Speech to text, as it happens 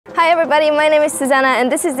Hi everybody, my name is Zuzanna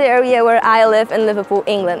and this is the area where I live in Liverpool,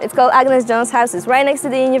 England. It's called Agnes Jones House. It's right next to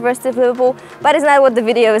the University of Liverpool, but it's not what the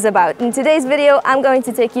video is about. In today's video, I'm going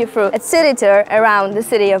to take you through a city tour around the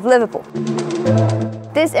city of Liverpool.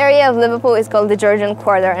 This area of Liverpool is called the Georgian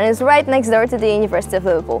Quarter and is right next door to the University of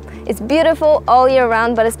Liverpool. It's beautiful all year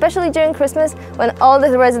round, but especially during Christmas when all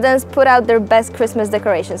the residents put out their best Christmas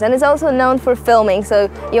decorations. And it's also known for filming, so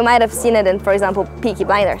you might have seen it in, for example, Peaky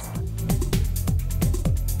Blinders.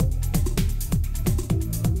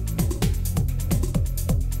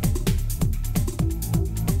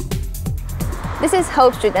 This is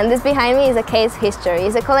Hope Street, and this behind me is a case history.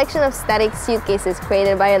 It's a collection of static suitcases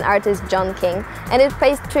created by an artist, John King, and it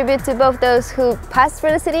pays tribute to both those who passed through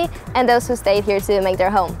the city and those who stayed here to make their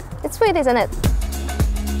home. It's sweet, isn't it?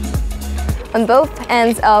 On both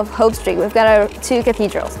ends of Hope Street, we've got our two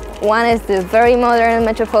cathedrals. One is the very modern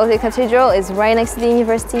Metropolitan Cathedral, it's right next to the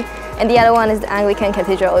university, and the other one is the Anglican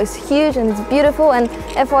Cathedral. It's huge and it's beautiful, and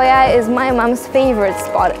FYI is my mom's favorite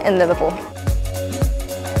spot in Liverpool.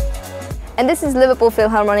 And this is Liverpool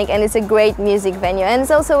Philharmonic, and it's a great music venue, and it's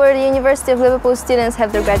also where the University of Liverpool students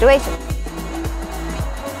have their graduation.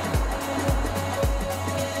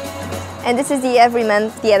 And this is the Everyman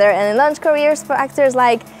Theatre and launch careers for actors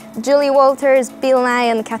like Julie Walters, Bill Nye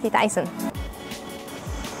and Kathy Tyson.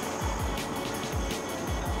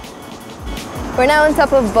 We're now on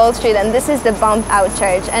top of Bold Street, and this is the Bombed Out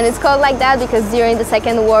Church, and it's called like that because during the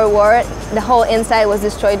Second World War the whole inside was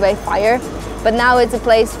destroyed by fire. But now it's a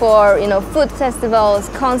place for, food festivals,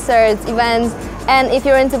 concerts, events, and if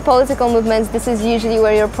you're into political movements, this is usually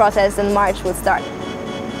where your protest and march would start.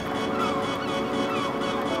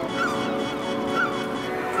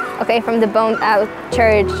 Okay, from the Bombed Out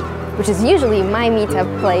Church, which is usually my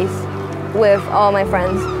meetup place with all my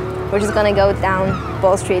friends, we're just gonna go down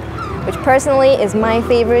Bold Street, which personally is my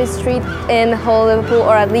favorite street in the whole Liverpool,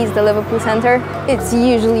 or at least the Liverpool centre. It's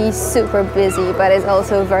usually super busy, but it's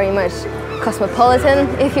also very much cosmopolitan,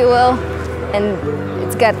 if you will, and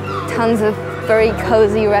it's got tons of very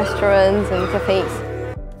cozy restaurants and cafes.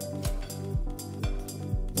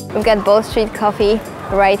 We've got Bold Street Coffee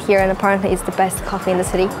right here, and apparently it's the best coffee in the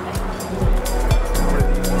city.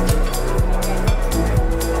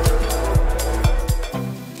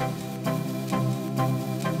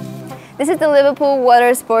 This is the Liverpool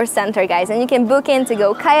Water Sports Centre, guys, and you can book in to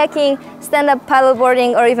go kayaking, stand-up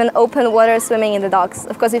paddleboarding, or even open water swimming in the docks.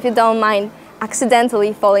 Of course, if you don't mind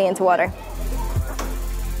accidentally falling into water.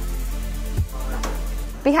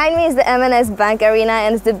 Behind me is the M&S Bank Arena,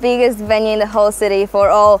 and it's the biggest venue in the whole city for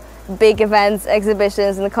all big events,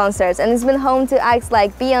 exhibitions and concerts, and it's been home to acts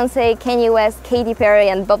like Beyoncé, Kanye West, Katy Perry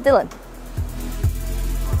and Bob Dylan.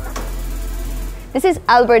 This is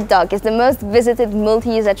Albert Dock. It's the most visited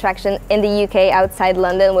multi-use attraction in the UK outside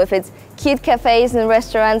London, with its cute cafes and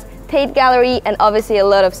restaurants, Tate Gallery and obviously a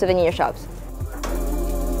lot of souvenir shops.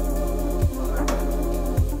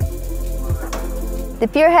 The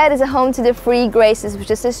Pierhead is a home to the Three Graces, which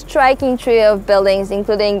is a striking trio of buildings,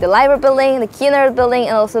 including the Library Building, the Cunard Building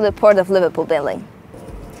and also the Port of Liverpool Building.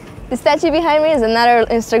 The statue behind me is another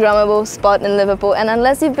Instagrammable spot in Liverpool, and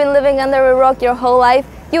unless you've been living under a rock your whole life,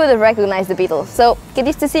 you would have recognized the Beatles, so get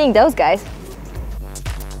used to seeing those guys.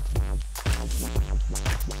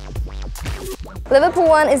 Liverpool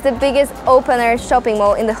One is the biggest open-air shopping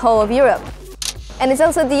mall in the whole of Europe. And it's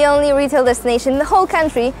also the only retail destination in the whole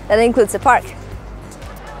country that includes a park.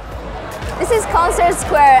 This is Concert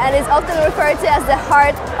Square, and it's often referred to as the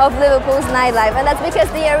heart of Liverpool's nightlife, and that's because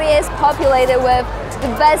the area is populated with the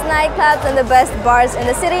best nightclubs and the best bars in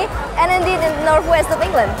the city, and indeed in the northwest of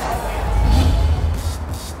England.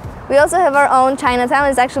 We also have our own Chinatown.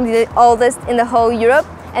 It's actually the oldest in the whole Europe,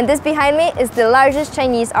 and this behind me is the largest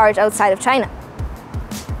Chinese arch outside of China.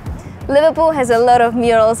 Liverpool has a lot of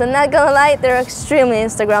murals, and not gonna lie, they're extremely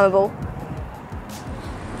Instagrammable.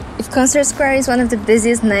 If Concert Square is one of the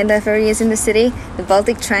busiest nightlife areas in the city, the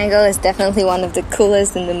Baltic Triangle is definitely one of the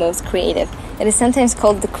coolest and the most creative. It is sometimes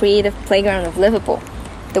called the creative playground of Liverpool.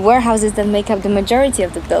 The warehouses that make up the majority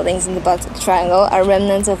of the buildings in the Baltic Triangle are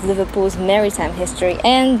remnants of Liverpool's maritime history,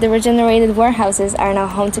 and the regenerated warehouses are now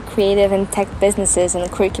home to creative and tech businesses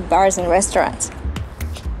and quirky bars and restaurants.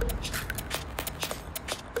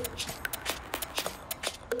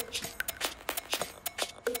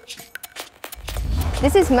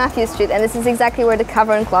 This is Matthew Street, and this is exactly where the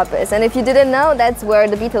Cavern Club is, and if you didn't know, that's where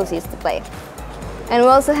the Beatles used to play. And we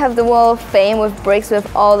also have the Wall of Fame with bricks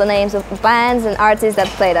with all the names of bands and artists that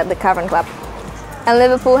played at the Cavern Club. And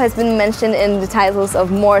Liverpool has been mentioned in the titles of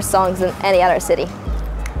more songs than any other city.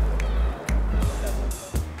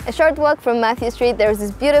 A short walk from Matthew Street, there's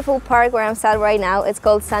this beautiful park where I'm sat right now. It's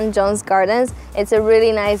called St. John's Gardens. It's a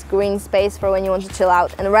really nice green space for when you want to chill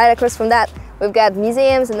out. And right across from that, we've got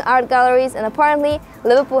museums and art galleries, and apparently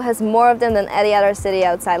Liverpool has more of them than any other city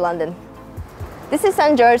outside London. This is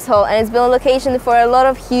St. George's Hall, and it's been a location for a lot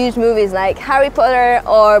of huge movies like Harry Potter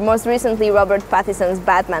or most recently Robert Pattinson's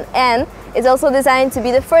Batman. And it's also designed to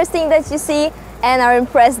be the first thing that you see and are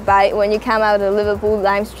impressed by when you come out of Liverpool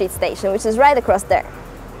Lime Street Station, which is right across there.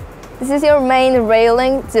 This is your main rail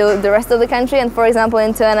link to the rest of the country, and for example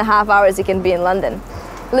in 2.5 hours you can be in London.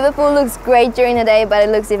 Liverpool looks great during the day, but it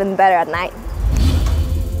looks even better at night.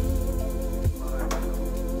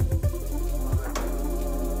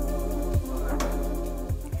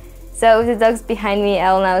 So with the dogs behind me,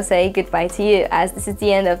 I'll now say goodbye to you, as this is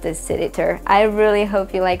the end of this city tour. I really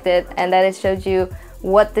hope you liked it and that it showed you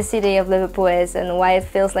what the city of Liverpool is and why it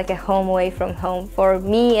feels like a home away from home for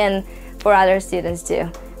me and for other students too.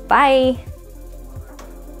 Bye!